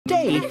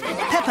Today,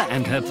 Peppa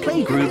and her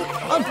playgroup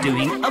are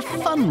doing a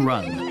fun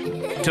run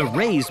to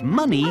raise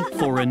money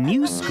for a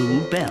new school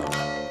bell.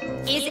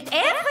 Is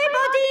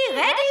everybody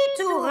ready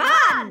to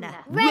run?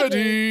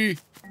 Ready!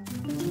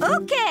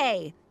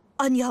 Okay.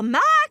 On your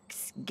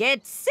marks,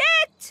 get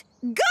set,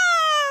 go!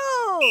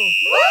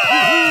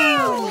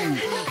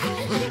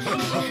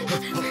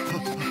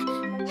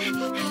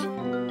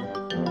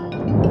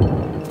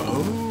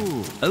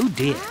 Oh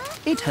dear,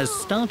 it has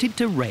started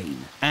to rain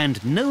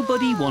and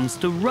nobody wants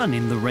to run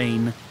in the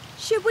rain.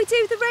 Should we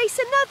do the race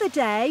another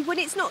day when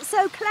it's not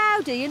so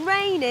cloudy and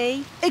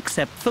rainy?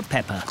 Except for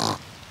Peppa.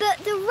 But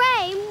the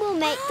rain will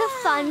make the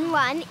fun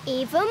run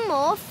even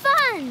more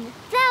fun.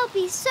 There'll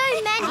be so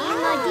many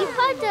muddy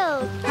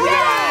puddles.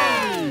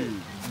 Yay!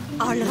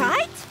 All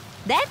right.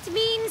 That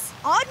means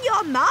on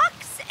your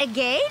marks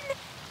again,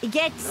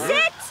 get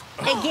set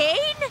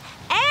again,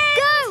 and...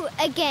 Go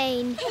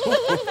again.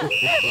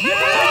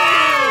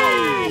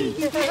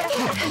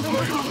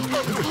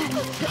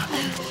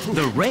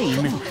 The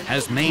rain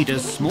has made a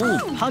small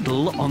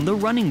puddle on the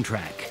running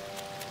track.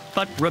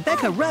 But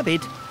Rebecca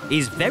Rabbit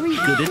is very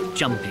good at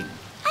jumping.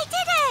 I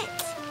did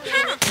it!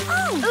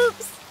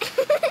 Oops.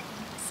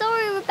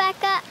 Sorry,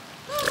 Rebecca.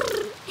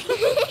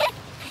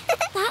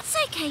 That's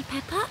okay,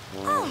 Peppa.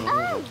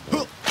 Oh.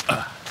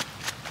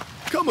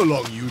 Come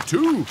along, you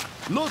two.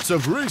 Lots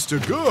of race to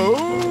go.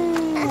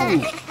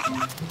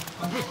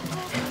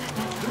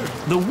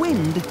 The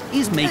wind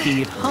is making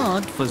it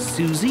hard for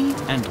Susie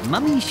and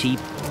Mummy Sheep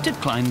to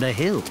climb the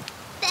hill.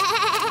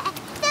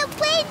 The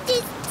wind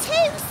is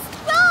too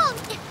strong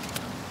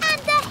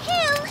and the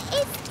hill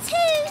is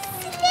too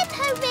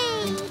slippery.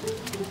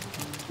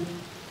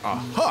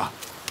 Aha!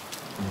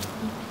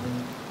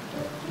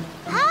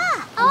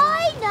 Ah,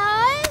 I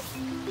know.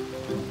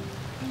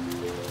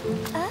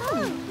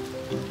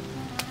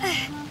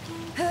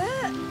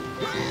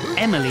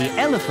 Emily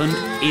Elephant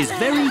is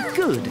very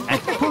good at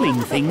pulling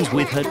things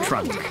with her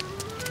trunk.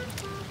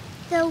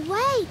 The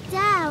way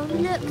down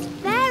looks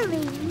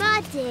very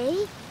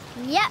muddy.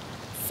 Yep,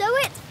 so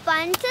it's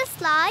fun to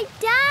slide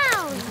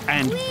down.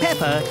 And Whee!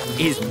 Peppa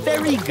is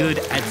very good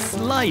at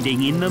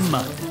sliding in the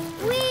mud.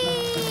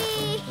 Whee!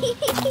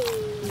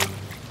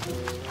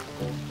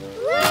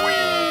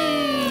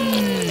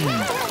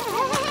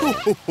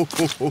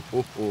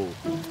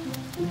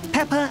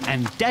 Peppa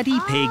and Daddy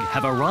Pig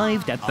have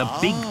arrived at the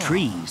big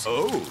trees.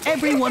 Oh.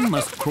 Everyone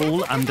must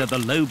crawl under the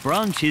low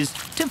branches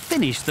to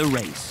finish the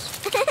race.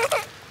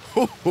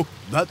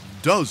 That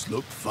does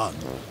look fun.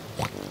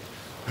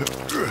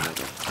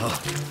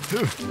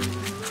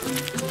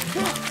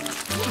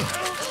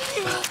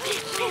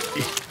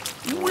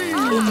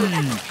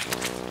 Whee!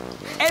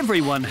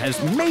 Everyone has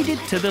made it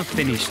to the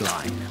finish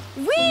line.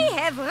 We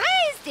have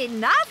raised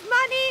enough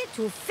money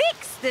to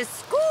fix the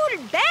school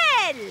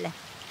bell.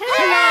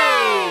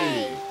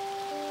 Hooray!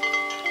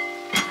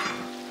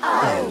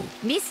 Oh.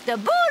 Mr.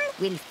 Bull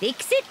will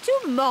fix it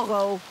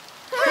tomorrow.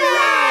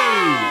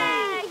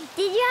 Hooray!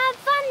 Did you have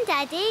fun,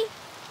 Daddy?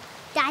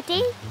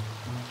 Daddy?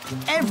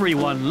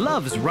 Everyone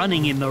loves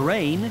running in the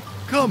rain,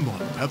 Come on,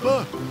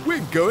 Peppa.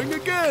 We're going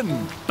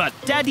again. but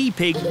Daddy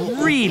Pig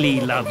really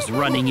loves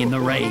running in the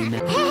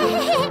rain.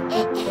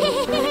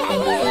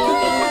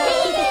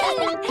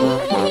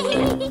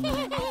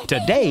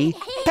 Today,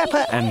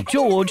 Peppa and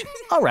George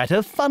are at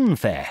a fun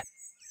fair.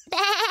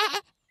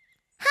 Hi,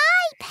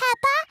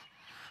 Peppa.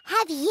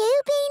 Have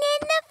you been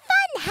in the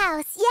fun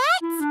house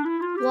yet?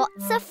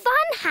 What's a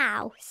fun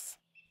house?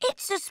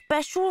 It's a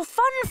special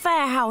fun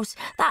fair house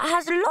that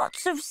has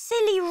lots of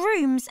silly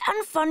rooms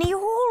and funny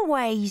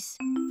hallways.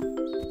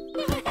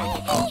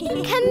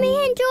 Can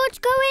me and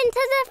George go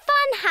into the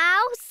fun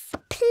house?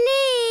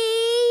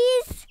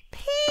 Please?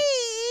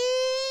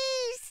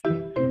 Please?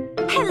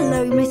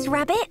 Hello, Miss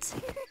Rabbit.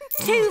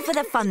 2 for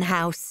the fun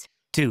house.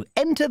 To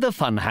enter the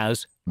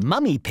funhouse,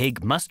 Mummy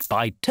Pig must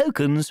buy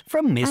tokens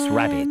from Miss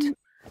Rabbit.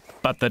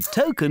 But the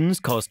tokens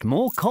cost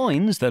more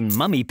coins than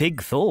Mummy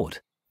Pig thought.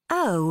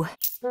 Oh.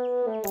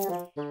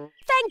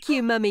 Thank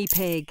you, Mummy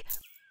Pig.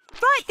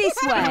 Right this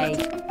way.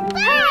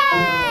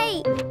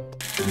 Hooray!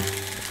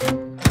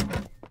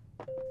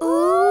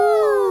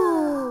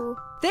 Ooh!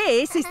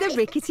 This is the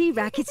Rickety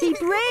Rackety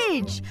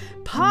Bridge.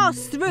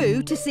 Pass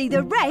through to see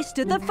the rest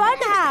of the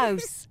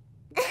funhouse.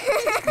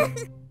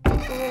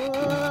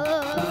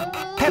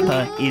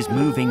 Peppa is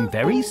moving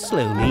very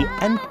slowly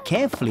and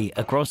carefully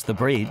across the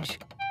bridge.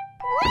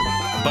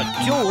 But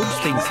George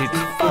thinks it's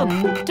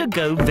fun to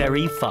go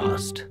very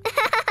fast.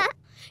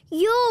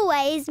 Your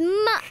way is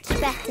much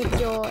better,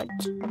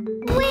 George.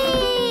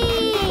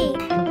 Whee!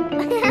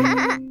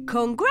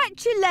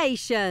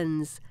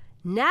 Congratulations.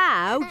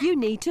 Now you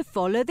need to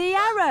follow the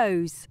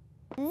arrows.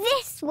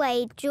 This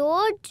way,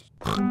 George.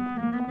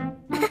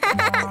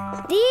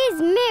 These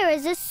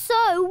mirrors are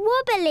so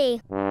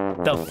wobbly.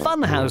 The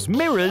funhouse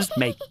mirrors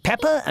make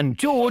Peppa and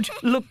George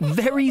look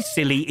very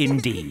silly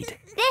indeed.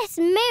 This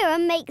mirror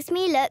makes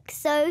me look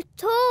so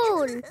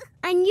tall.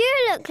 And you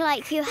look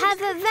like you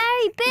have a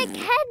very big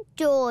head,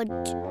 George.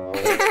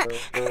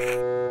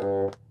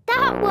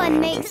 That one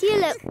makes you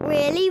look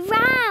really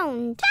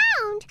round.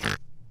 Round?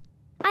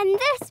 And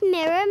this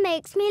mirror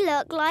makes me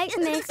look like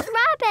Miss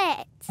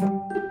Rabbit.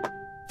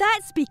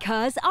 That's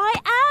because I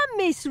am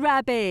Miss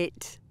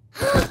Rabbit.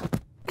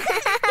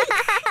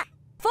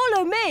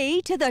 Follow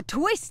me to the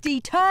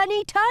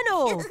twisty-turny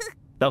tunnel.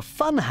 The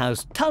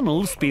funhouse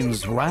tunnel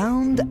spins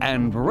round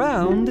and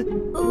round.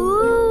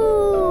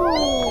 Ooh!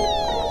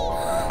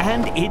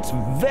 And it's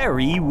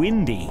very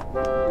windy.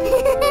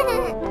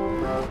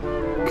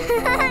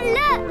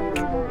 Look!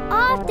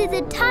 After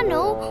the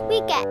tunnel, we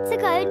get to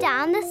go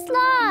down the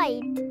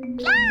slide.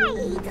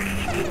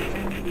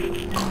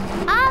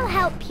 I'll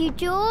help you,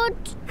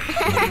 George.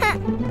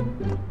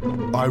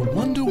 I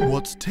wonder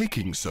what's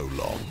taking so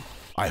long.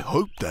 I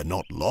hope they're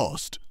not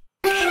lost.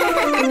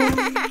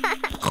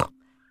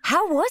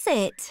 How was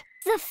it?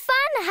 The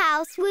fun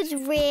house was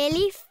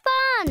really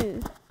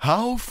fun.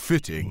 How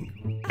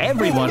fitting.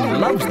 Everyone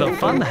loves the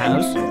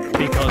funhouse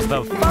because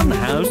the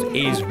funhouse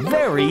is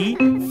very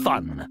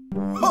fun.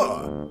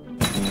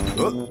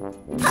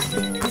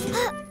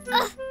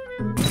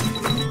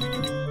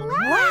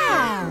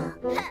 Wow!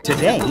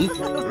 Today,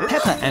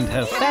 Peppa and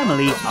her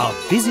family are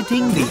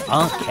visiting the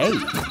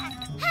arcade.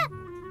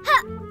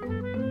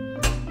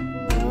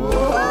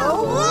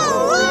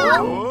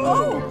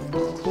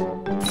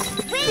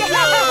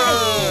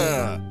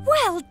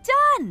 Well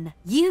done!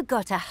 You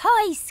got a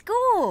high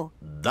score.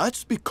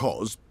 That's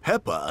because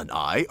Peppa and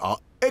I are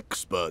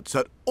experts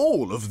at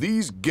all of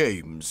these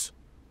games.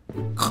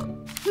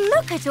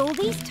 Look at all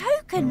these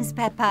tokens,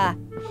 Peppa.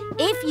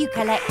 If you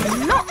collect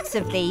lots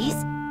of these,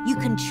 you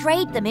can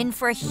trade them in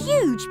for a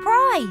huge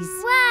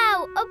prize.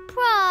 Wow, a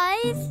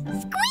prize!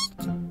 Squeak!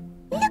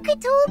 Look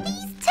at all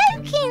these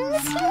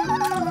tokens!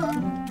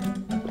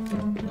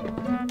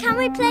 Can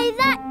we play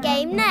that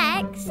game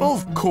next?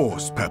 Of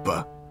course,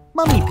 Peppa.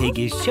 Mummy Pig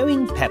is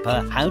showing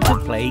Peppa how to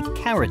play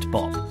Carrot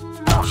Bop.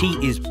 She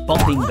is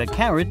bopping the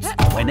carrots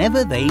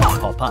whenever they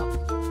pop up.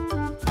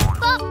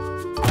 Bop!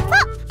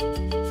 Bop!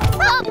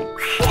 Bop!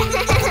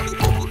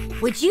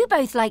 Would you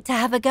both like to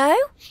have a go?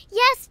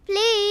 Yes,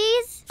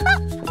 please.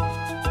 Bop!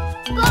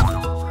 Bop!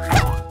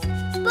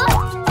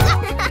 Bop!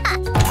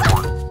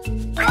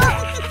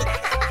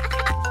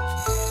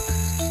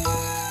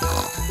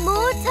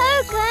 More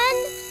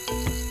tokens.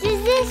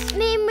 Does this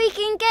mean we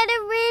can get a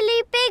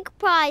really big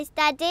prize,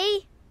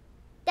 Daddy?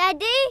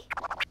 Daddy?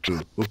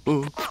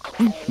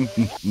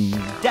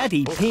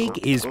 Daddy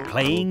Pig is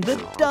playing the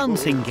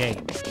dancing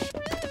game.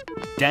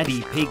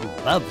 Daddy Pig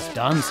loves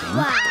dancing.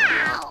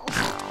 Wow!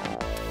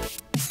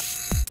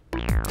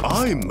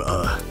 I'm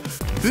a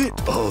bit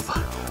of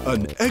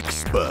an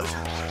expert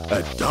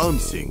at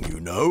dancing, you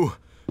know.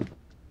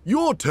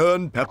 Your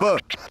turn, Peppa.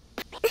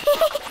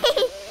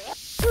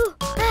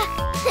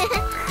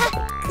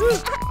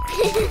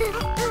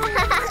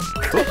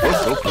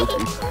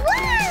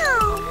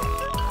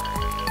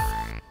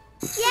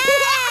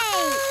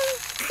 Yay!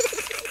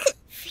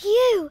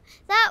 Phew,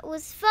 that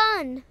was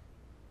fun.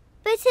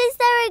 But is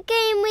there a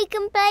game we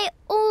can play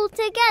all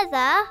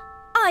together?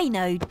 I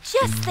know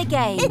just the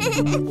game.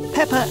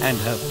 Peppa and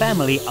her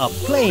family are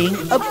playing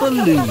a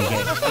balloon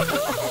game.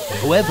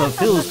 Whoever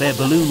fills their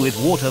balloon with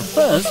water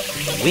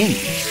first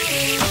wins.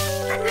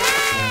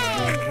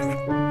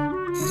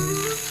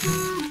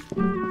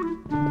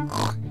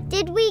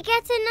 Did we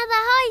get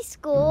another high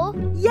score?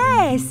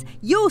 Yes,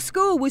 your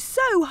score was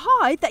so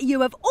high that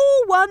you have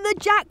all won the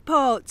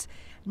jackpot.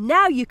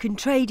 Now you can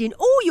trade in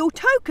all your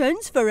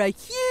tokens for a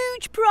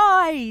huge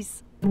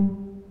prize.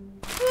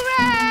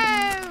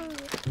 Hooray!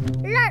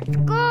 Let's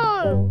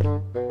go!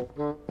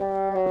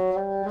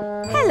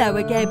 Hello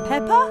again,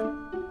 Peppa.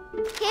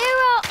 Here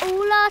are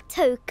all our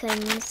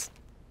tokens.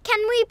 Can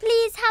we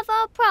please have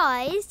our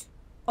prize?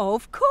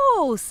 Of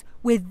course.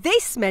 With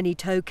this many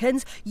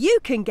tokens, you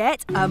can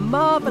get a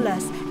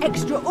marvellous,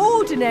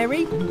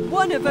 extraordinary,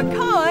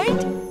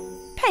 one-of-a-kind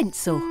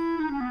pencil.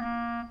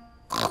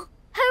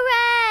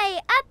 Hooray!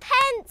 A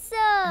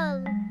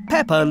pencil!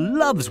 Peppa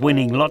loves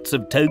winning lots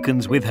of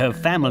tokens with her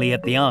family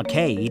at the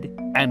arcade,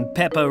 and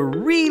Peppa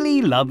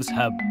really loves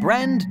her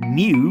brand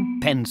new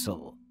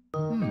pencil.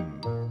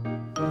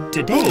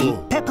 Today,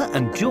 Peppa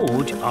and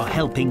George are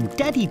helping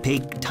Daddy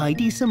Pig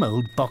tidy some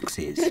old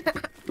boxes.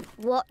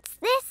 What's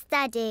this,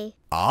 Daddy?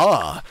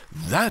 Ah,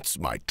 that's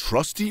my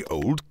trusty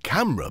old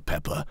camera,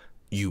 Peppa.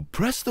 You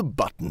press the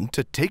button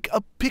to take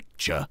a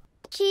picture.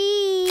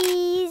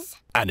 Cheese!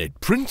 And it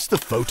prints the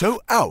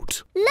photo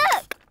out.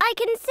 Look! I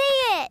can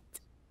see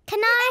it!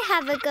 Can I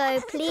have a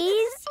go,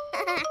 please?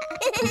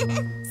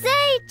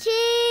 Say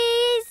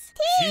cheese!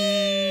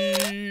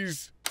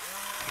 Cheese!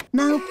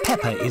 Now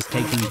Peppa is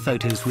taking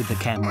photos with the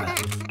camera.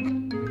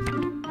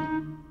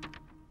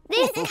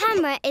 This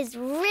camera is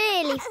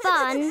really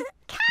fun.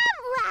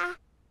 Camera!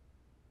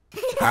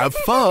 Have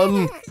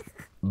fun!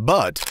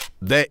 But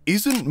there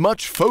isn't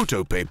much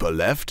photo paper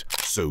left,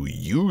 so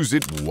use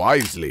it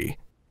wisely.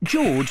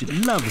 George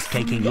loves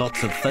taking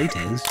lots of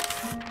photos.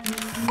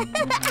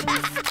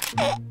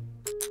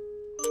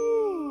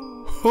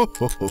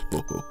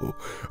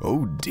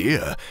 Oh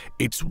dear,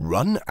 it's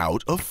run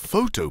out of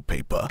photo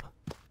paper.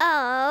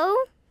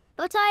 Oh,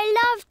 but I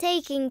love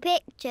taking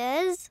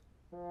pictures.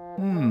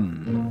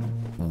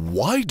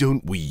 Why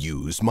don't we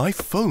use my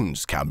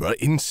phone's camera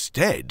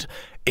instead?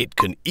 It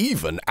can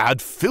even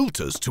add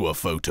filters to a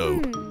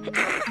photo.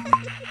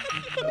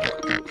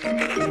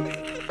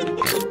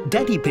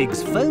 Daddy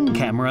Pig's phone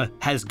camera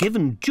has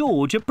given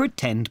George a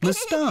pretend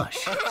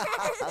moustache.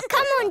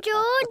 Come on,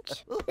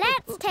 George.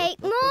 Let's take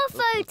more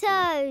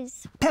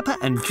photos. Peppa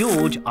and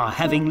George are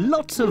having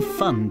lots of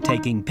fun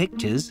taking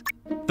pictures.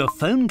 The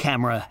phone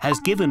camera has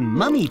given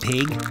Mummy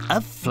Pig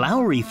a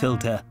flowery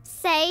filter.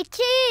 Say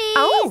cheese.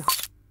 Oh!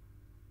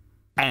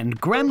 And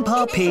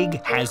Grandpa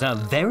Pig has a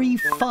very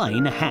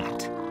fine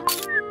hat.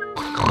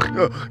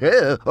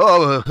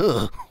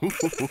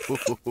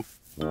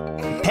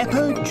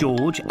 Peppa,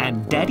 George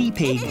and Daddy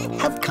Pig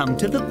have come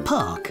to the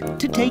park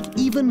to take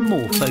even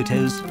more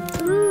photos.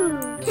 Ooh.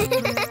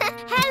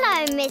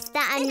 Hello,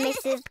 Mr. and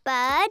Mrs.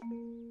 Bird.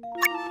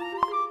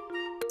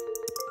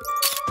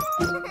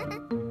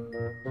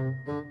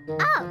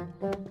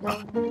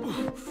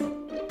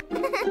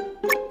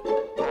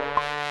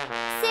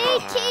 Say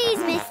cheese,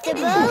 Mr.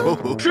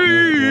 Bull.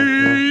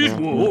 Cheese!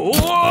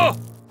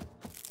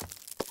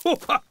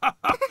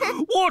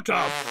 What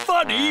a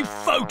funny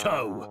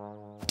photo!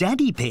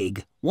 Daddy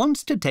Pig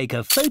wants to take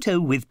a photo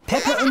with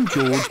Peppa and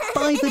George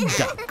by the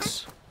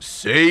ducks.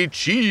 Say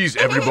cheese,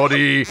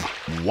 everybody.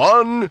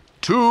 1,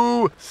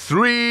 2,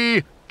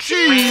 3,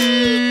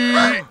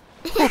 cheese!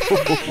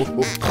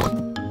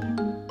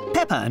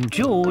 Peppa and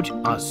George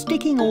are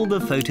sticking all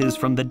the photos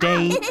from the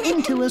day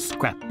into a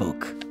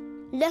scrapbook.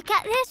 Look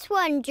at this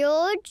one,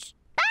 George.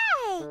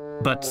 Bye.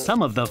 But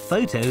some of the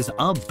photos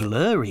are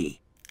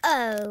blurry.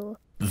 Oh.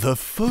 The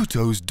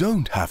photos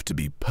don't have to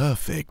be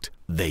perfect.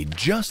 They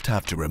just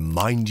have to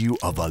remind you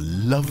of a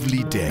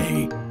lovely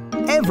day.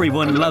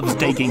 Everyone loves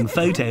taking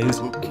photos,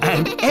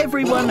 and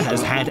everyone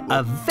has had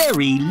a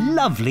very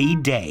lovely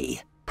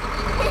day.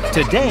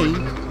 Today,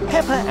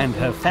 Peppa and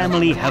her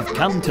family have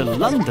come to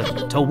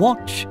London to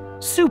watch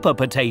Super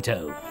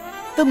Potato,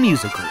 the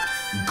musical.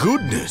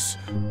 Goodness,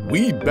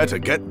 we'd better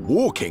get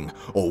walking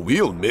or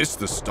we'll miss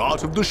the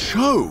start of the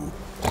show.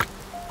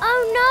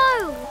 Oh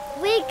no,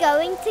 we're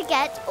going to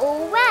get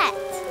all wet.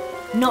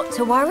 Not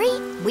to worry,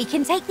 we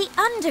can take the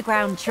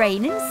underground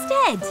train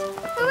instead.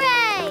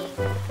 Hooray!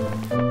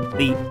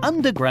 The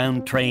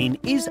underground train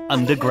is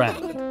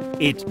underground.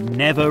 It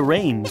never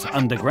rains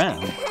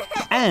underground.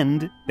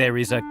 And there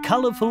is a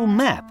colourful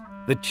map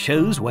that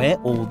shows where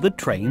all the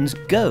trains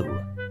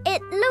go.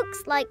 It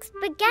looks like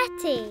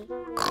spaghetti.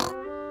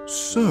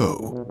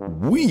 So,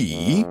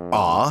 we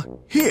are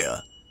here.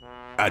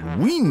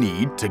 And we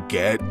need to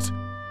get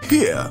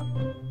here.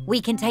 We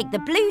can take the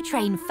blue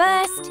train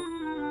first,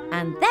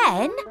 and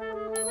then...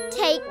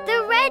 Take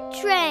the red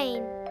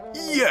train.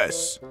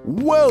 Yes,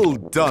 well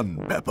done,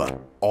 Peppa.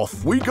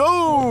 Off we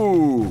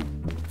go!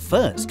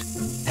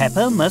 First,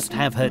 Peppa must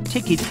have her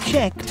ticket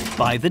checked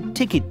by the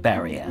ticket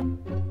barrier.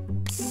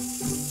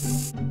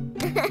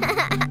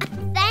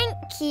 Thank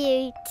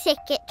you,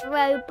 ticket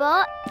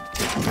robot.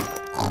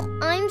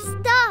 I'm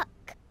stuck.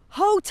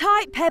 Hold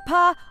tight,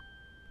 Peppa.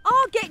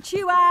 I'll get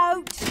you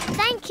out.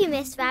 Thank you,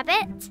 Miss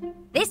Rabbit.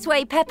 This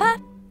way, Peppa.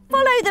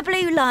 Follow the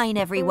blue line,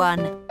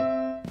 everyone.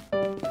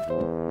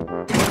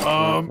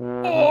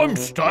 I'm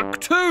stuck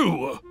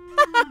too.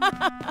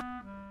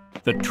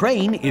 The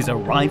train is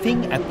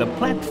arriving at the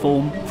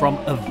platform from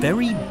a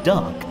very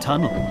dark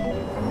tunnel.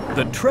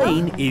 The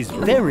train is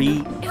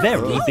very,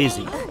 very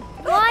busy.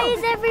 Why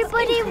is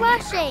everybody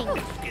rushing?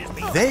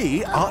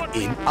 They are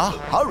in a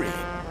hurry.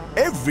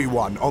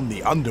 Everyone on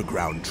the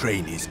underground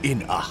train is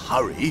in a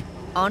hurry.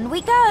 On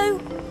we go.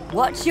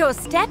 Watch your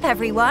step,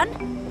 everyone.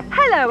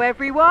 Hello,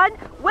 everyone.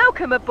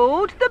 Welcome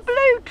aboard the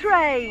blue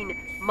train.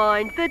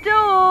 Mind the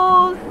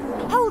doors.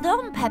 Hold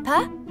on,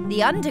 Peppa.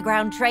 The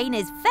underground train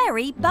is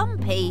very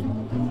bumpy.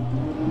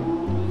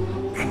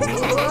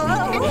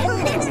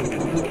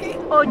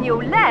 On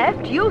your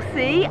left, you'll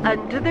see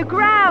under the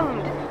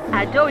ground.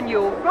 And on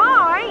your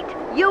right,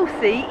 you'll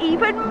see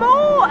even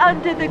more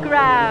under the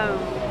ground.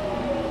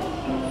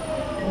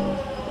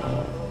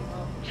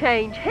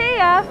 Change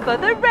here for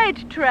the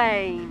red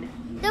train.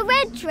 The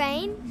red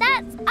train?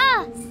 That's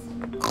us.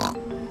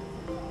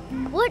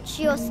 Watch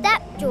your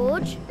step,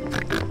 George.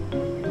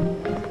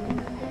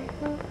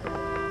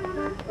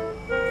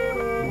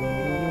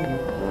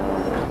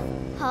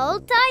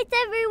 Hold tight,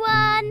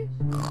 everyone.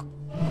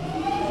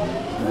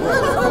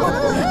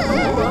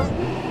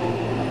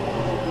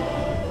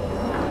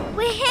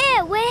 We're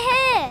here, we're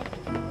here.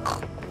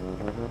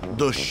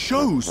 The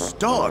show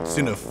starts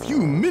in a few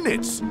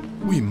minutes.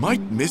 We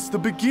might miss the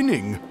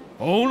beginning.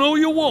 Oh, no,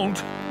 you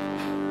won't.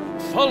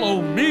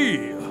 Follow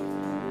me.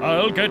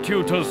 I'll get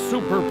you to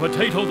Super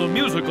Potato the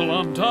Musical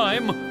on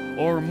time,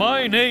 or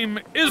my name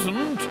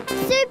isn't...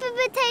 Super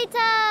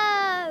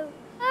Potato!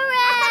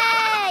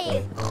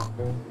 Hooray!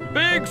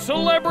 Big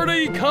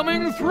celebrity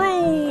coming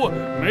through!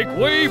 Make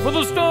way for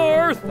the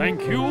star,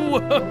 thank you.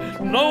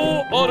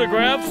 No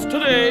autographs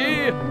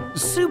today.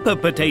 Super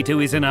Potato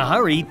is in a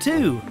hurry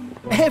too.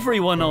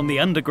 Everyone on the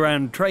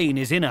underground train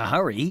is in a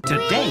hurry.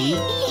 Today,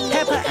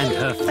 Peppa and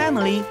her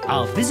family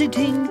are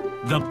visiting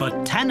the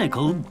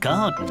botanical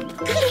garden.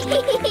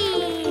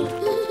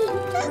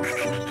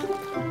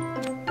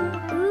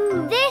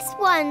 This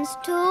one's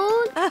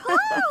tall.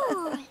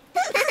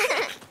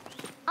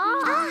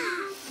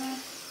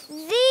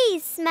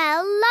 These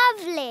smell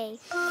lovely.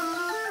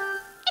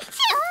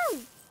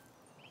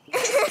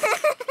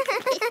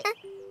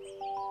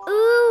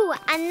 Ooh,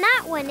 and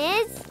that one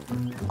is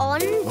on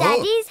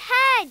Daddy's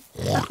head.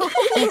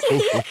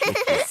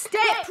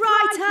 Step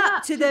right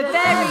up to the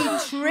very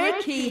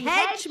tricky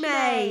hedge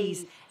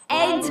maze.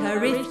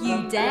 Enter if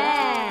you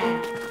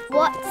dare.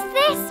 What's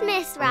this,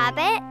 Miss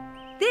Rabbit?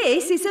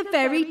 This is a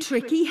very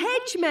tricky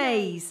hedge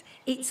maze.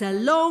 It's a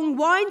long,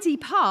 windy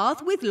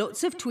path with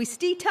lots of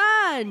twisty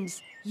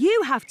turns.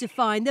 You have to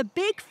find the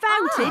big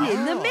fountain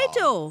in the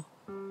middle.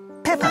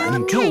 Peppa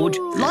and George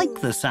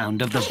like the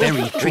sound of the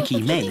very tricky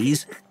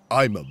maze.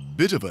 I'm a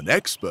bit of an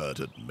expert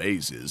at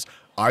mazes.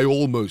 I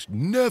almost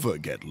never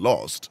get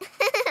lost.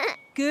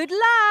 Good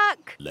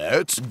luck!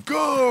 Let's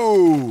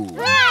go!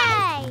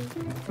 Hooray!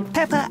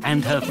 Peppa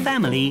and her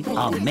family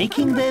are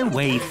making their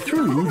way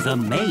through the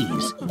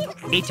maze.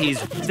 It is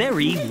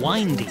very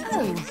windy.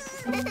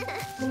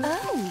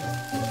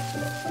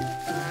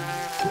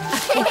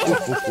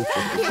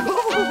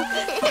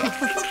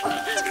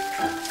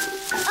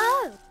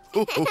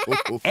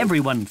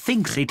 Everyone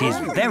thinks it is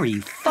very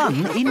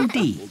fun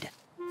indeed.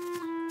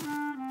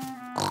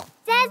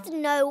 There's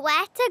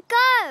nowhere to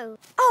go.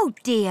 Oh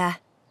dear.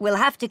 We'll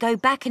have to go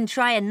back and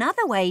try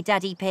another way,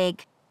 Daddy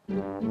Pig.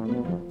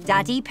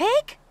 Daddy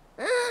Pig?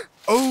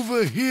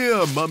 Over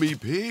here, Mummy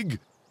Pig.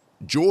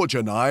 George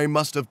and I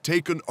must have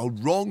taken a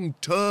wrong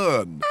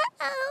turn.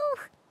 Uh-oh.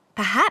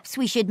 Perhaps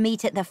we should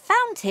meet at the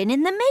fountain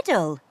in the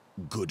middle.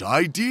 Good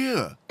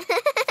idea.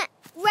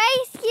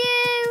 Race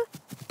you!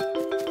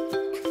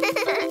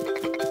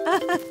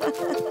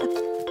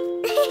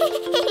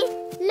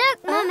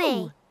 Look,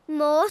 Mummy.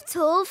 More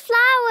tall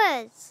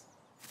flowers.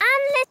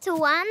 And little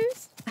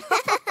ones.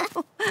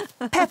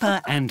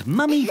 Peppa and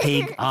Mummy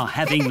Pig are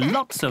having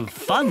lots of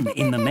fun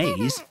in the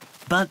maze,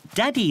 but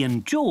Daddy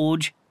and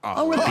George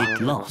are a bit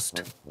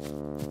lost.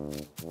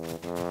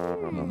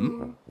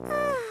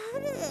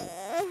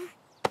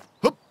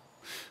 Hup.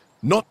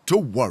 Not to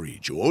worry,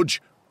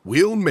 George.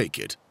 We'll make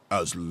it,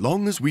 as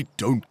long as we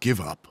don't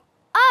give up.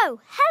 Oh,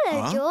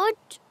 hello,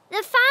 George.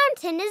 The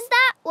fountain is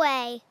that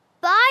way,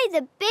 by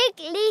the big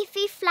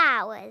leafy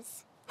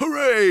flowers.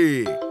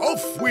 Hooray!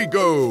 Off we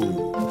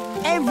go!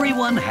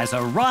 Everyone has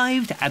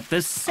arrived at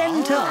the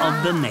centre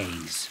of the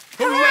maze.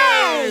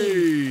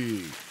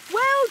 Hooray!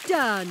 Well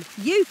done.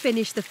 You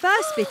finished the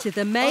first bit of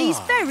the maze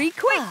very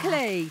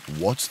quickly.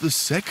 What's the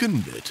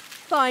second bit?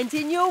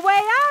 Finding your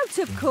way out,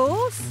 of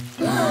course.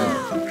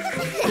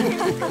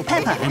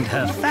 Peppa and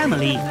her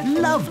family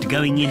loved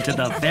going into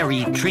the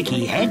very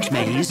tricky hedge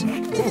maze,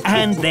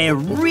 and they're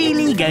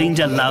really going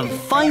to love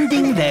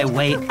finding their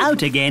way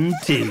out again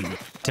too.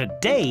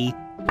 Today,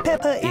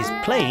 Peppa is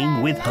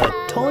playing with her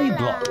toy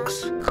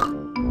blocks.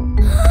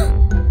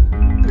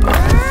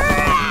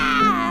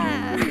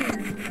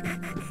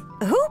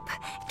 Oop!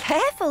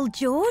 Careful,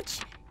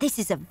 George. This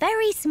is a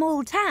very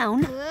small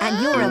town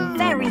and you're a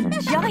very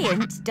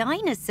giant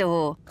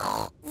dinosaur.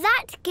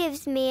 That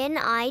gives me an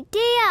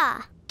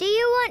idea. Do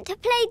you want to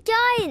play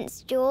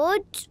giants,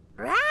 George?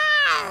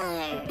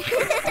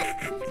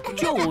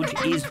 George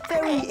is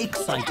very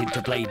excited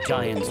to play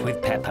giants with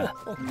Peppa.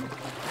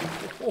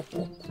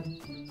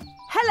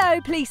 Hello,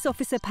 Police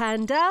Officer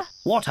Panda.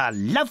 What a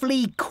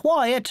lovely,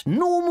 quiet,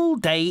 normal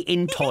day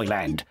in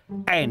Toyland.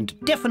 And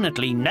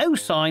definitely no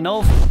sign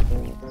of...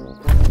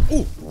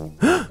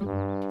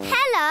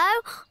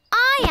 Hello,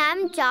 I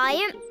am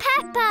Giant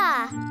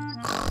Peppa.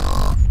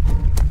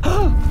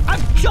 A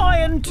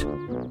giant!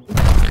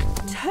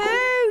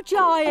 2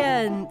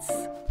 giants.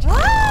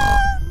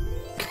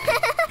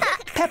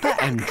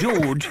 Peppa and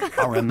George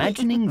are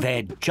imagining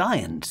they're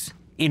giants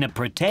in a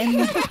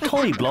pretend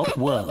toy block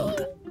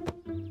world.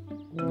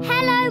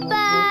 Hello,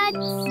 birds.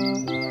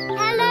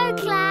 Hello,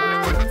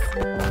 clouds.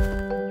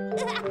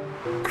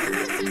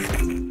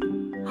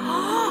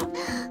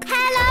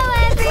 Hello,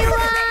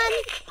 everyone.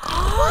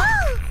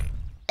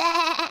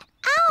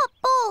 Our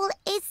ball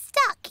is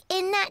stuck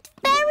in that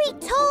very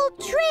tall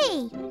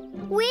tree.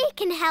 We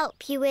can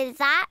help you with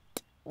that.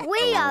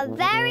 We are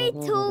very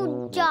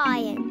tall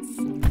giants.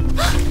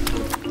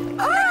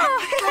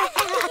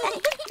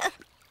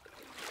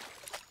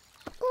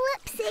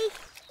 Whoopsie.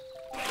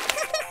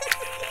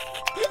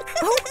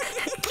 Oh,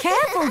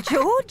 careful,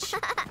 George.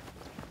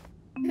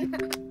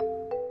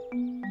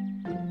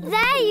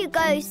 There you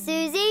go,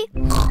 Susie.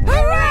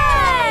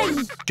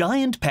 Hooray!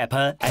 Giant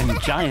Peppa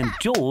and Giant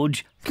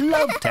George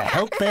love to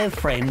help their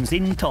friends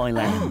in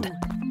Toyland.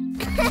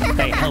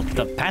 They help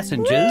the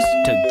passengers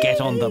to get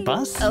on the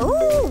bus.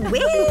 Oh,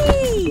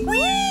 whee!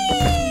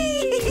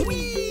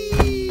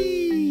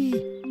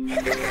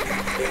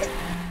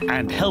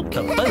 And help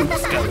the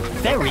boats go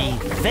very,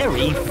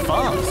 very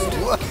fast.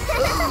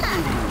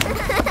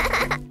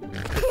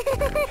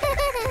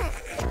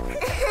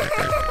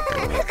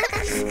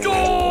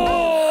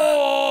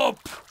 Stop!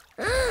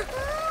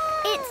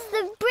 It's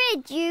the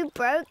bridge you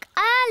broke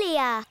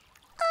earlier.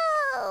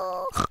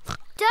 Oh.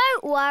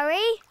 Don't worry.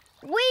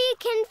 We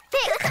can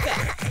fix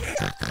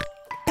it.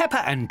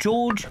 Peppa and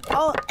George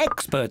are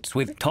experts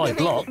with toy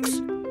blocks.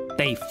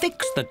 They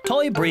fix the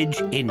toy bridge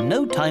in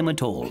no time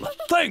at all.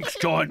 Thanks,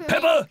 Giant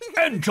Peppa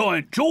and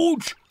Giant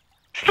George.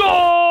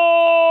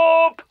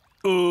 Stop!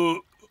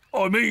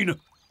 I mean,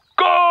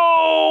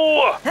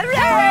 go!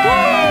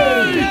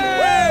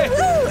 Hooray!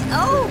 Woo-hoo!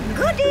 Oh,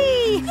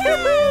 goody!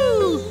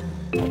 Hoo-hoo!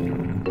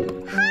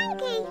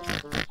 Hungry.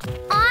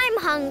 I'm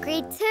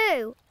hungry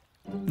too.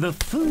 The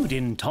food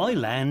in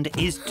Toyland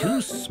is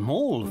too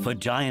small for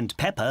Giant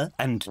Peppa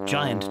and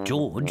Giant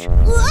George.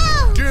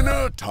 Whoa!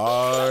 Dinner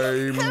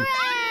time!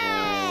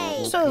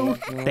 Hooray! So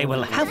they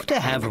will have to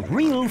have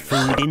real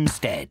food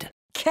instead.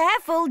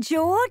 Careful,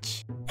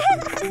 George.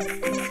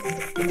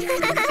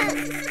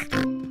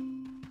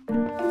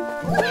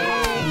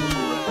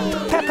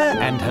 Peppa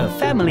and her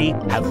family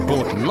have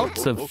bought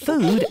lots of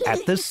food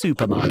at the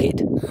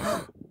supermarket.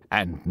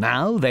 And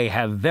now they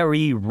have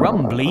very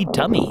rumbly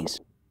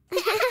tummies.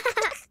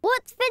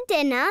 What's for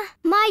dinner?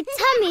 My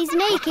tummy's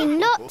making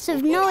lots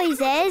of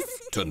noises.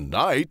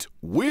 Tonight,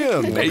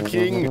 we're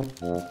making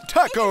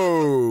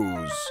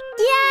tacos!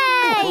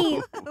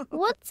 Yay!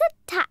 What's a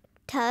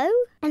tacto?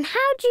 And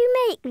how do you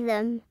make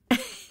them?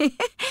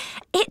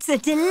 It's a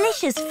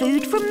delicious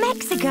food from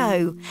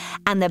Mexico.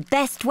 And the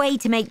best way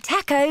to make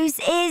tacos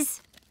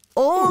is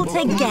all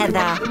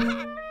together.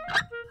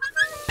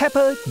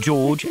 Peppa,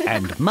 George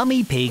and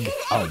Mummy Pig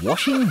are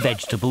washing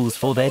vegetables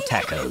for their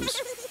tacos.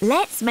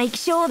 Let's make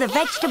sure the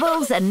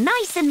vegetables are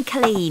nice and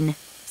clean.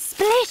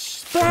 Splish,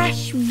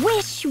 splash,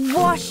 wish,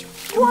 wash.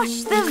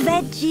 Wash the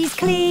veggies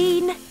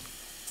clean.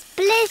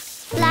 Splish,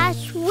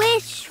 splash,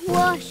 wish,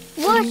 wash.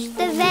 Wash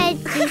the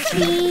veggies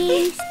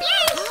clean.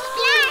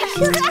 Splish,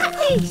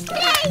 splash!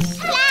 Splish,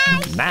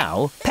 splash!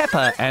 Now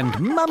Peppa and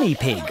Mummy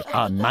Pig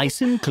are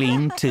nice and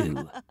clean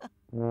too.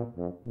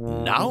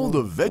 Now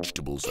the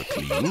vegetables are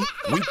clean,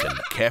 we can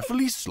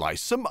carefully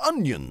slice some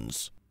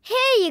onions.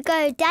 Here you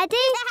go, Daddy.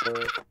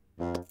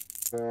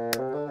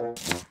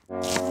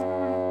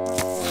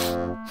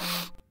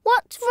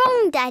 What's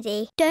wrong,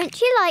 Daddy?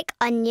 Don't you like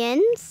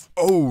onions?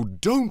 Oh,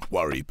 don't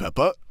worry,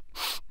 Peppa.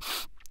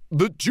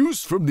 The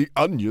juice from the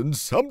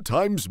onions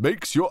sometimes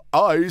makes your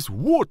eyes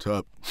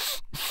water.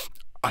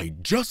 I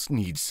just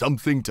need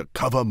something to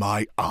cover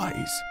my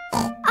eyes.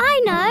 I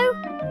know.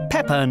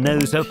 Peppa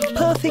knows a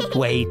perfect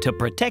way to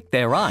protect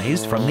their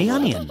eyes from the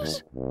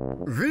onions.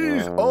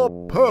 These are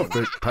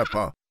perfect,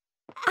 Peppa.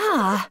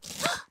 Ah,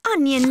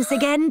 onions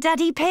again,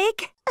 Daddy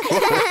Pig.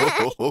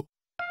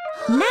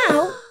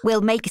 Now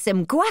we'll make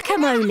some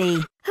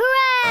guacamole.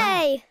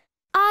 Hooray!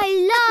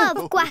 I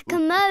love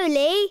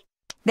guacamole.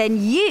 Then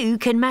you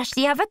can mash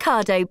the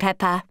avocado,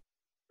 Peppa.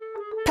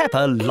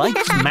 Peppa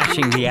likes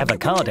mashing the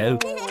avocado.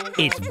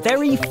 It's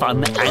very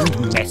fun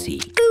and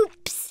messy.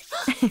 Oops.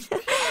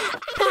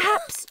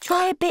 Perhaps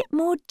try a bit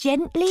more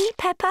gently,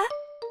 Peppa.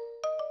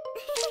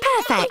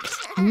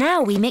 Perfect.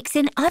 Now we mix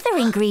in other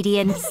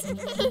ingredients.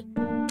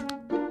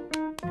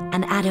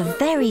 And add a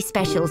very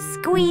special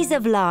squeeze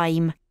of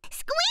lime.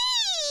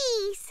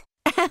 Squeeze!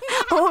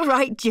 All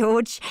right,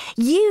 George.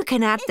 You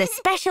can add the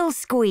special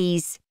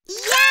squeeze.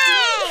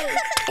 Yay!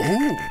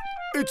 Oh,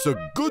 it's a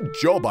good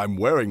job I'm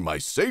wearing my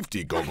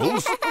safety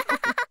goggles.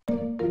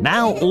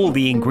 Now all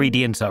the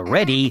ingredients are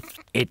ready,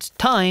 it's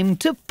time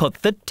to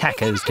put the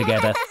tacos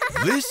together.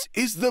 This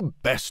is the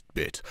best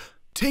bit.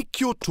 Take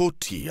your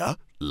tortilla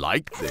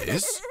like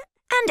this.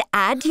 And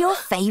add your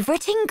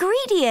favourite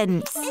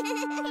ingredients.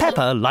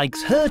 Peppa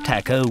likes her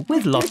taco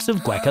with lots of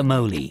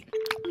guacamole.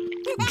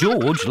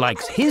 George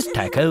likes his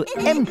taco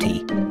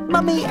empty.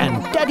 Mummy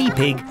and Daddy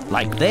Pig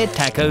like their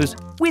tacos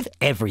with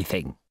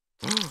everything.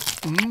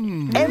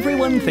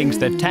 Everyone thinks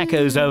the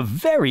tacos are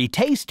very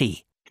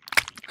tasty.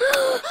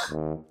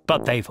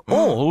 But they've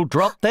all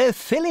dropped their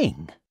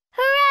filling.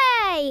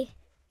 Hooray!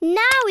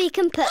 Now we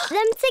can put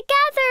them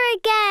together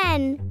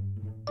again.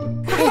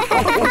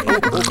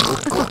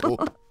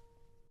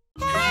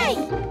 Hey!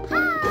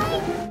 Hi!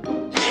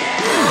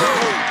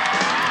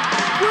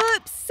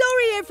 Whoops!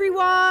 Sorry,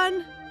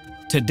 everyone.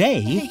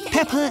 Today,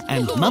 Peppa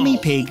and Mummy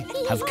Pig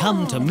have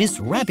come to Miss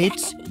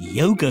Rabbit's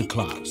yoga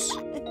class.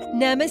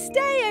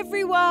 Namaste,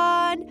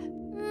 everyone.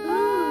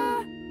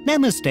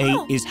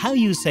 Namaste is how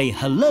you say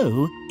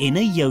hello in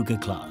a yoga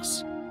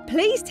class.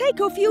 Please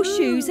take off your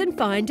shoes and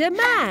find a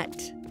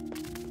mat.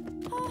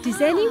 Does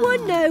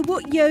anyone know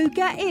what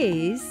yoga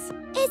is?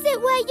 Is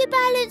it where you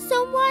balance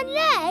on one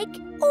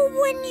leg? Or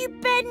when you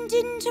bend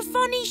into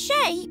funny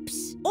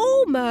shapes?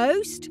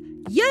 Almost.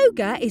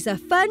 Yoga is a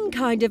fun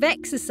kind of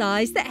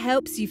exercise that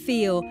helps you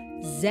feel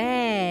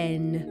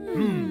zen,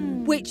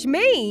 which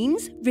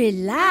means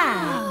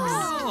relaxed.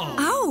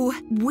 Oh,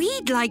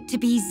 we'd like to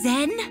be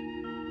zen.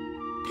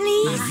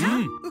 Please?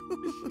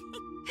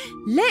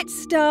 Let's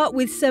start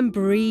with some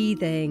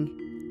breathing.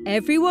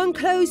 Everyone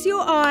close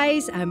your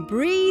eyes and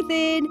breathe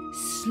in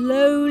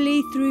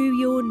slowly through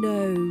your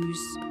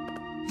nose.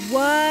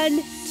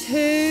 1,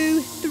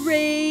 2,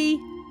 3,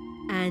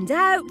 and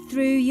out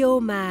through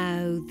your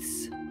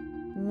mouths.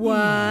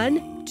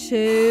 1,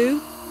 2,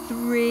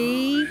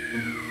 3.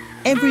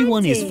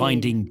 Everyone is Empty.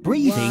 finding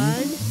breathing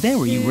 1,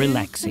 very 2,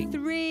 relaxing.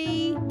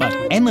 3. But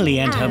Emily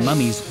and her out.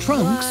 mummy's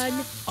trunks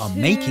 1, are 2,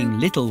 making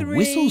little 3.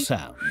 whistle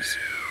sounds.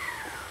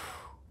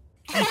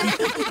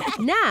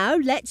 Now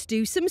let's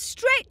do some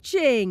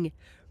stretching.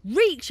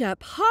 Reach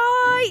up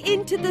high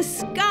into the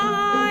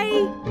sky.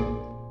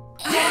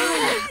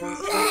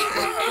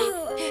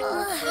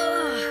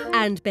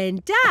 And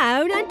bend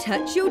down and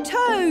touch your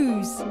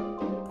toes.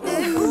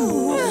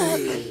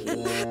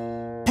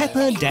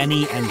 Peppa,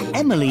 Danny and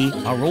Emily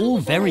are all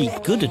very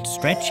good at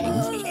stretching.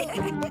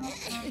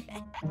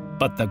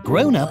 But the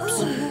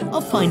grown-ups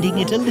are finding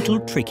it a little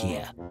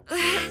trickier.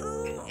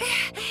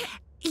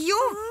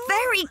 You're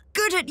very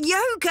good at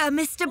yoga,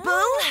 Mr.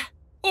 Bull.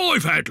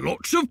 I've had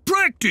lots of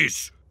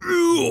practice.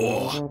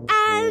 Ugh.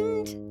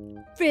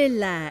 And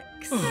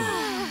relax.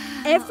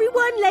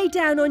 Everyone lay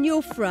down on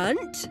your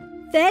front,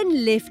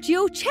 then lift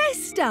your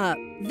chest up.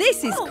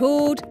 This is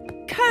called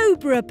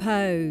Cobra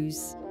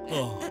Pose.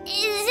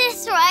 Is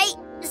this right?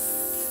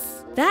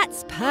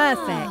 That's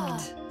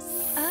perfect.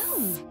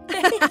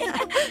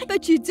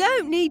 But you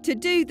don't need to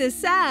do the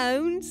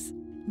sounds.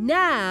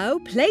 Now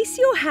place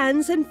your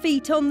hands and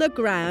feet on the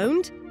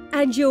ground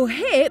and your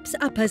hips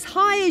up as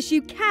high as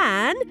you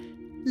can,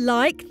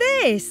 like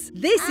this.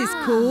 This is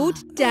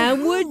called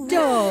Downward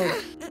Dog.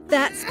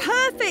 That's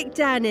perfect,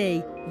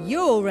 Danny.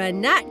 You're a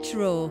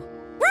natural.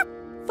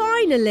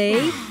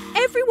 Finally,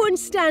 everyone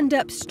stand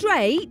up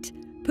straight,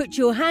 put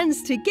your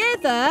hands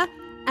together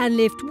and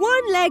lift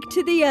one leg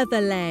to the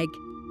other leg.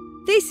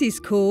 This is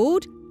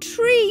called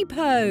Tree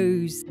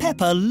Pose.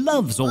 Peppa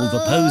loves all the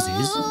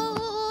poses.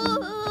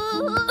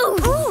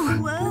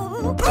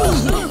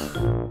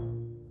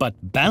 But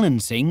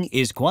balancing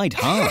is quite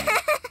hard.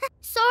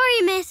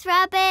 Sorry, Miss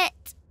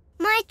Rabbit.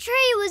 My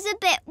tree was a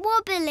bit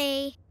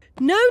wobbly.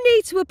 No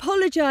need to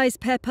apologise,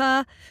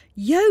 Peppa.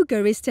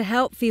 Yoga is to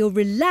help feel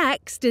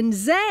relaxed and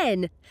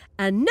zen.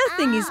 And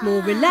nothing is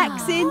more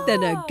relaxing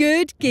than a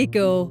good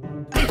giggle.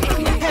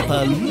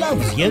 Peppa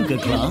loves yoga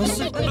class,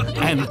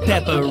 and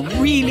Peppa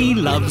really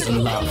loves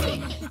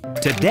laughing.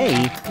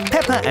 Today,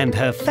 Peppa and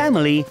her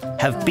family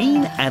have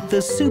been at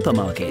the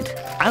supermarket.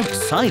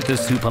 Outside the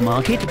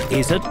supermarket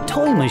is a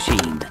toy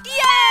machine.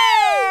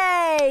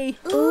 Yay!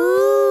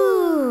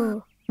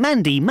 Ooh!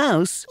 Mandy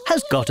Mouse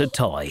has got a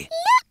toy.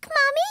 Look,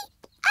 Mummy!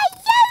 A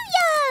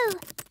yo-yo!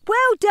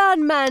 Well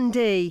done,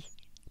 Mandy.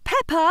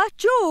 Peppa,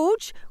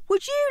 George,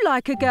 would you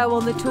like a go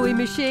on the toy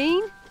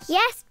machine?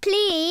 Yes,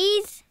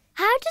 please.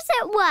 How does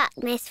it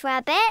work, Miss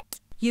Rabbit?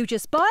 You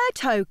just buy a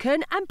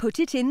token and put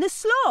it in the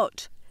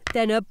slot.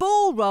 Then a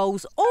ball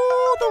rolls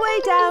all the way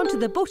down to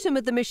the bottom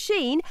of the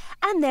machine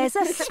and there's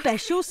a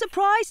special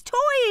surprise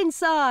toy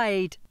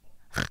inside.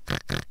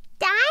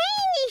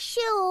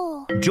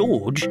 Dinosaur!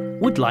 George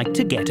would like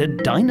to get a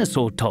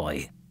dinosaur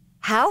toy.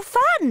 How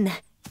fun!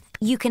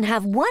 You can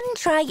have one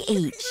try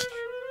each.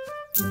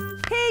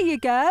 Here you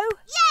go.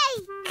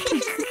 Yay!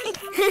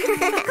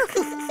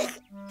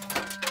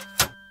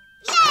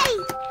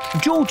 Yay!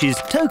 George's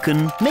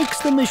token makes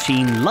the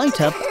machine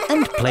light up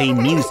and play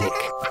music.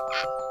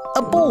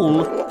 A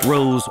ball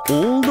rolls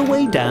all the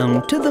way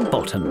down to the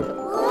bottom.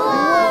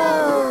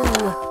 Whoa!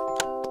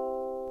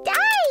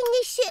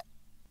 Dinosaur!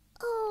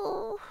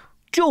 Oh.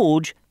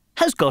 George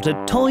has got a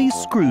toy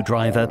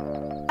screwdriver.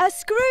 A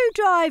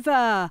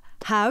screwdriver.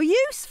 How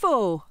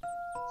useful.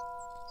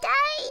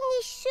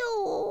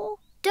 Dinosaur!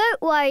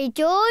 Don't worry,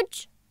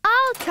 George.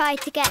 I'll try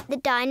to get the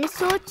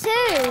dinosaur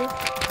too.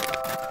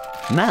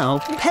 Now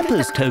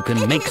Peppa's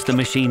token makes the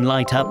machine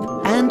light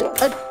up and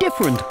a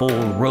different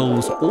ball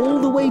rolls all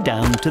the way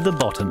down to the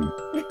bottom.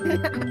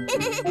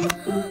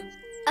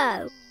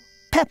 Oh.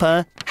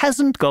 Peppa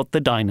hasn't got the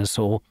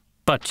dinosaur,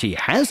 but she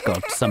has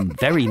got some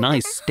very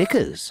nice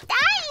stickers.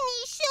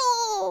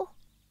 Dinosaur!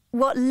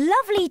 What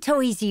lovely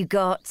toys you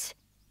got.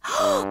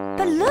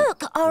 But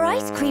look, our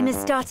ice cream is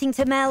starting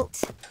to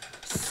melt.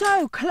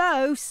 So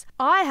close.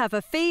 I have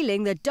a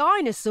feeling the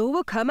dinosaur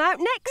will come out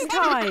next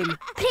time.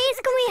 Please,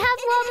 can we have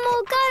one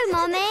more go,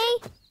 Mummy?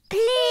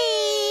 Please?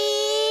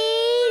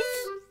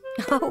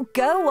 Oh,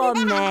 go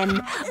on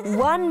then.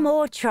 One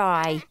more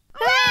try.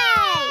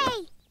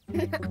 Hooray!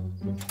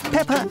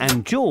 Peppa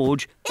and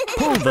George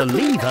pull the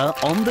lever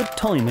on the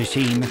toy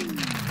machine.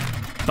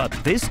 But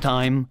this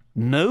time,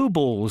 no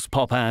balls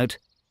pop out.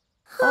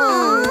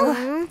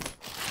 Oh.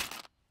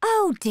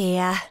 Oh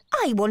dear.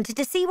 I wanted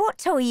to see what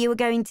toy you were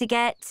going to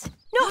get.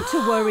 Not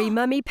to worry,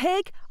 Mummy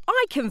Pig.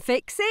 I can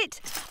fix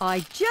it. I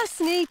just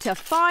need to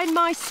find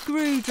my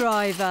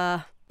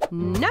screwdriver.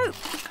 Nope.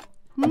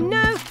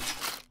 Nope.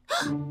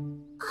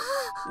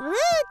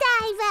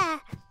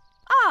 Screwdriver!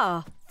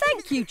 Ah,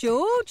 thank you,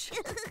 George.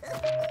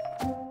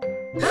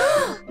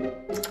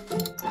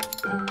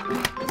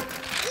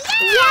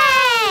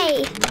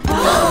 Yay!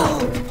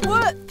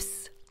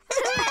 Whoops.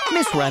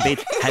 Miss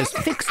Rabbit has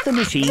fixed the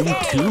machine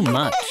too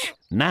much.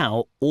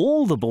 Now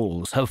all the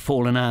balls have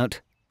fallen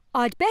out.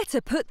 I'd better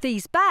put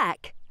these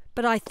back,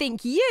 but I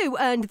think you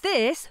earned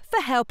this for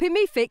helping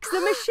me fix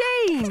the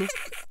machine.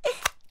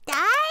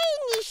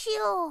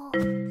 Dinosaur.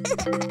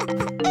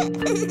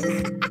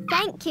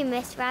 Thank you,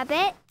 Miss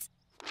Rabbit.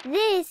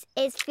 This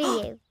is for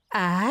you.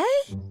 Eh?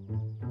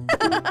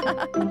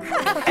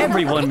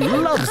 Everyone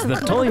loves the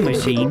toy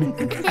machine,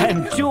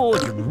 and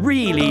George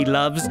really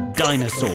loves dinosaurs.